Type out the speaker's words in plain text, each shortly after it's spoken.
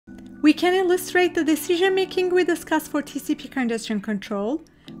We can illustrate the decision-making we discussed for TCP congestion control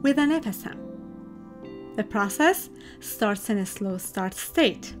with an FSM. The process starts in a slow start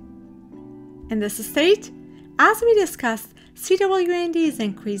state. In this state, as we discussed, CWND is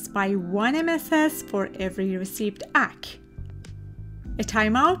increased by 1 MSS for every received ACK. A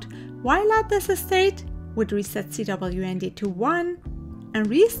timeout while at this state would reset CWND to 1 and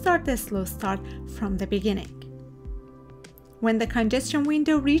restart the slow start from the beginning. When the congestion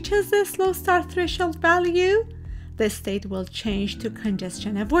window reaches the slow start threshold value, the state will change to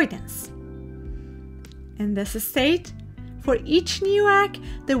congestion avoidance. In this state, for each new ACK,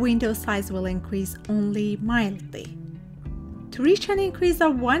 the window size will increase only mildly. To reach an increase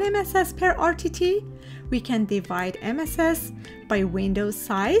of 1 MSS per RTT, we can divide MSS by window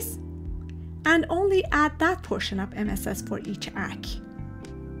size and only add that portion of MSS for each ACK.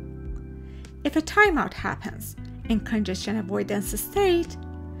 If a timeout happens in congestion avoidance state,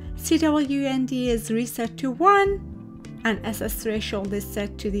 CWND is reset to 1 and SS threshold is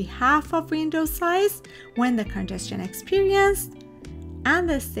set to the half of window size when the congestion experienced, and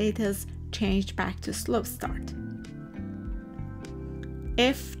the state is changed back to slow start.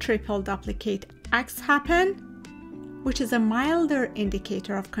 If triple duplicate ACKs happen, which is a milder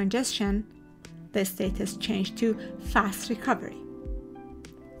indicator of congestion, the state is changed to fast recovery.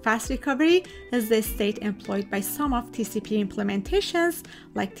 Fast recovery is the state employed by some of TCP implementations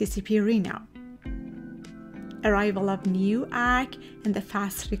like TCP Reno. Arrival of new ACK in the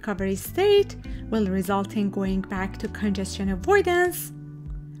fast recovery state will result in going back to congestion avoidance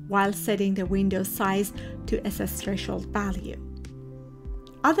while setting the window size to SS threshold value.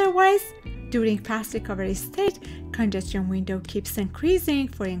 Otherwise, during fast recovery state, congestion window keeps increasing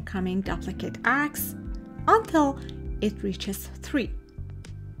for incoming duplicate ACKs until it reaches 3.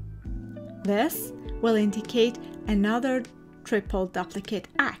 This will indicate another triple duplicate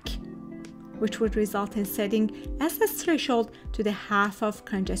ACK, which would result in setting SS threshold to the half of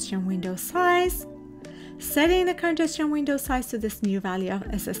congestion window size, setting the congestion window size to this new value of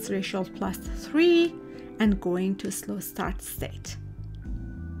SS threshold plus 3, and going to slow start state.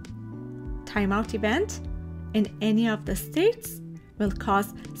 Timeout event in any of the states will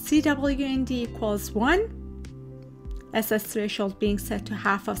cause CWND equals 1, SS threshold being set to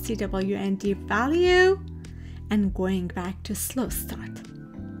half of CWND value, and going back to slow start.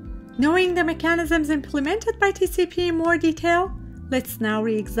 Knowing the mechanisms implemented by TCP in more detail, let's now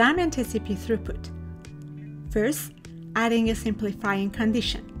re-examine TCP throughput. First, adding a simplifying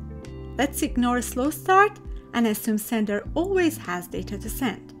condition. Let's ignore a slow start and assume sender always has data to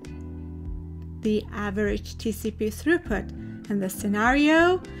send. The average TCP throughput in this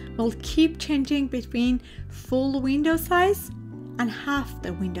scenario will keep changing between full window size and half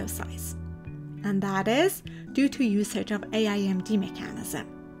the window size, and that is due to usage of AIMD mechanism.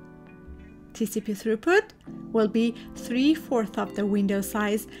 TCP throughput will be 3/4 of the window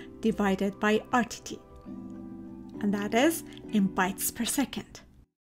size divided by RTT, and that is in bytes per second.